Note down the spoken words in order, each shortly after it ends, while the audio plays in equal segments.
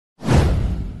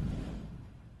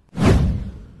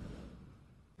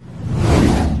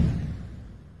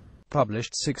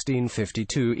Published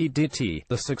 1652 EDT,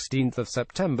 the 16th of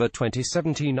September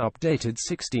 2017. Updated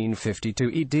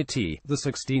 1652 EDT, the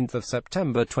 16th of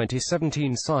September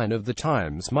 2017. Sign of the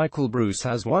times. Michael Bruce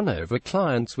has won over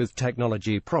clients with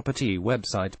technology property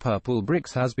website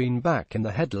purplebricks has been back in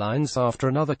the headlines after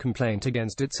another complaint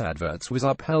against its adverts was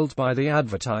upheld by the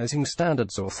Advertising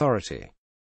Standards Authority.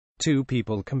 Two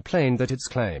people complained that its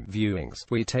claim, "Viewings,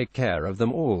 we take care of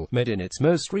them all," made in its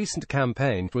most recent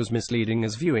campaign, was misleading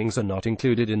as viewings are not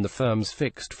included in the firm's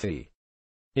fixed fee.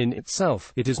 In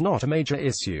itself, it is not a major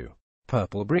issue.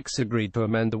 Purplebricks agreed to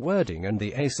amend the wording and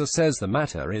the ASA says the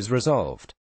matter is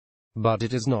resolved. But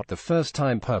it is not the first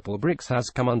time Purplebricks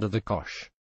has come under the cosh.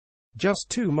 Just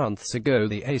 2 months ago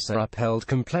the ASA upheld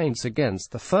complaints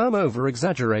against the firm over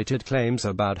exaggerated claims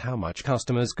about how much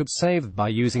customers could save by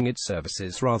using its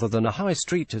services rather than a high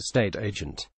street estate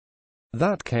agent.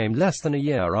 That came less than a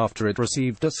year after it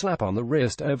received a slap on the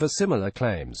wrist over similar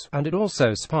claims, and it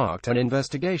also sparked an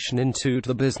investigation into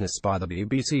the business by the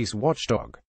BBC's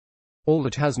watchdog. All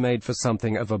that has made for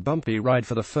something of a bumpy ride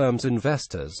for the firm's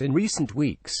investors in recent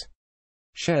weeks.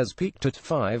 Shares peaked at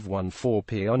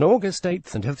 514p on August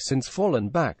 8 and have since fallen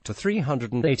back to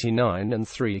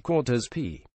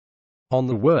 389.75p. On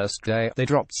the worst day, they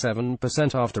dropped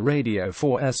 7% after Radio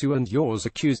 4's and Yours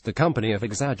accused the company of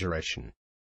exaggeration.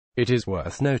 It is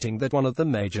worth noting that one of the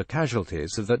major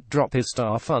casualties of that drop is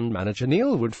star fund manager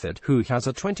Neil Woodford, who has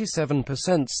a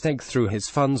 27% stake through his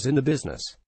funds in the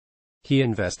business. He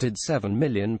invested £7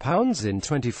 million in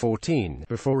 2014,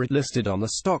 before it listed on the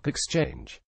stock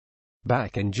exchange.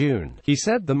 Back in June, he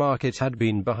said the market had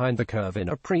been behind the curve in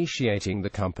appreciating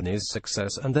the company's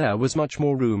success and there was much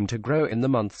more room to grow in the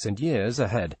months and years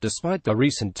ahead. Despite the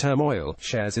recent turmoil,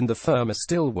 shares in the firm are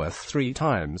still worth 3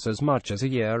 times as much as a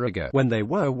year ago, when they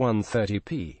were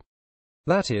 130p.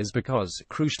 That is because,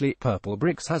 crucially,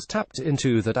 Purplebricks has tapped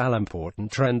into that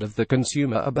all-important trend of the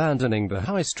consumer abandoning the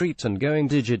high street and going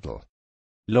digital.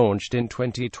 Launched in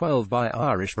 2012 by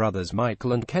Irish brothers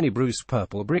Michael and Kenny Bruce,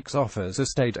 Purplebricks offers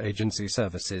estate agency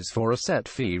services for a set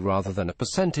fee rather than a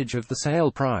percentage of the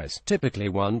sale price, typically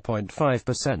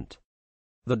 1.5%.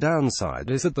 The downside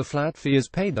is that the flat fee is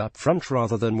paid up front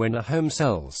rather than when a home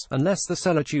sells, unless the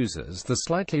seller chooses the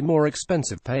slightly more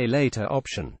expensive pay later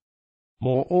option.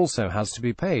 More also has to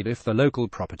be paid if the local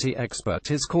property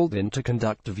expert is called in to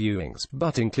conduct viewings,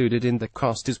 but included in the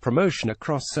cost is promotion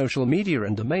across social media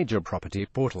and major property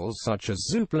portals such as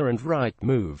Zoopla and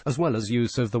Rightmove, as well as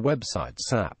use of the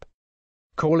website's app.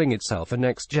 Calling itself a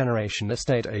next-generation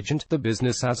estate agent, the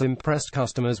business has impressed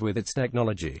customers with its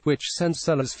technology, which sends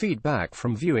sellers feedback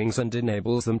from viewings and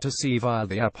enables them to see via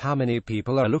the app how many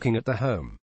people are looking at the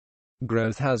home.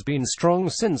 Growth has been strong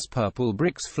since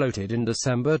Purplebricks floated in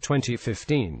December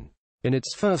 2015. In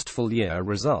its first full-year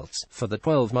results, for the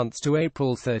 12 months to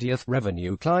April 30,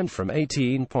 revenue climbed from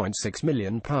 £18.6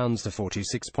 million to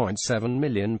 £46.7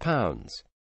 million.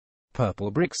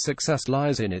 Purplebricks' success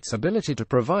lies in its ability to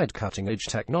provide cutting-edge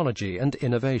technology and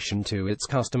innovation to its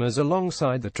customers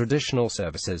alongside the traditional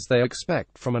services they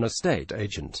expect from an estate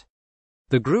agent.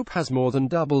 The group has more than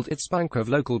doubled its bank of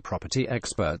local property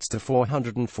experts to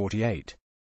 448.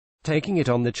 Taking it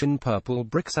on the chin,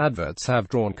 Purplebricks adverts have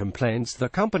drawn complaints. The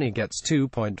company gets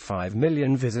 2.5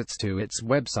 million visits to its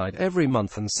website every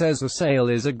month and says a sale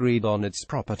is agreed on its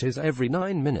properties every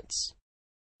 9 minutes.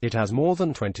 It has more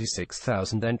than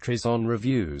 26,000 entries on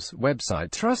reviews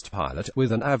website Trustpilot,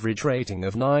 with an average rating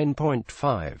of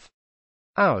 9.5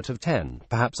 out of 10.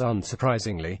 Perhaps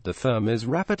unsurprisingly, the firm is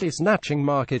rapidly snatching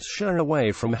market share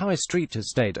away from high street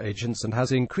estate agents and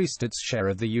has increased its share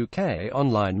of the UK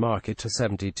online market to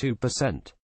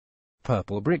 72%.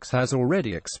 Purplebricks has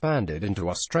already expanded into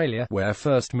Australia, where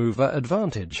first-mover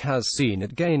advantage has seen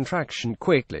it gain traction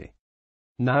quickly.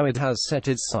 Now it has set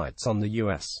its sights on the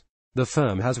US. The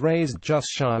firm has raised just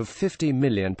shy of £50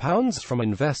 million from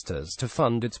investors to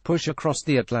fund its push across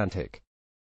the Atlantic.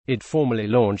 It formally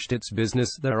launched its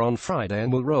business there on Friday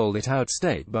and will roll it out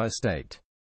state by state.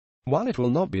 While it will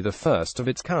not be the first of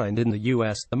its kind in the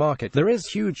US, the market there is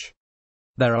huge.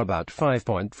 There are about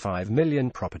 5.5 million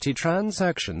property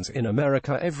transactions in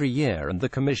America every year and the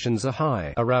commissions are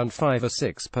high, around 5 or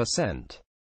 6%.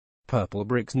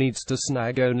 Purplebricks needs to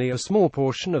snag only a small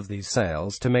portion of these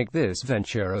sales to make this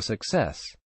venture a success.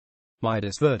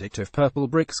 Midas' verdict: if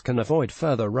Purplebricks can avoid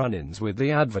further run-ins with the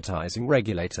advertising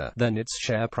regulator, then its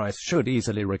share price should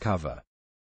easily recover.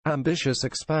 Ambitious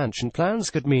expansion plans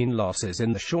could mean losses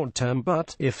in the short term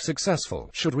but, if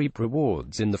successful, should reap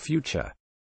rewards in the future.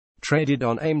 Traded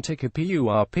on AIM ticker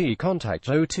PURP. Contact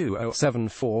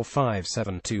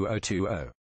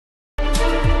 020745722020.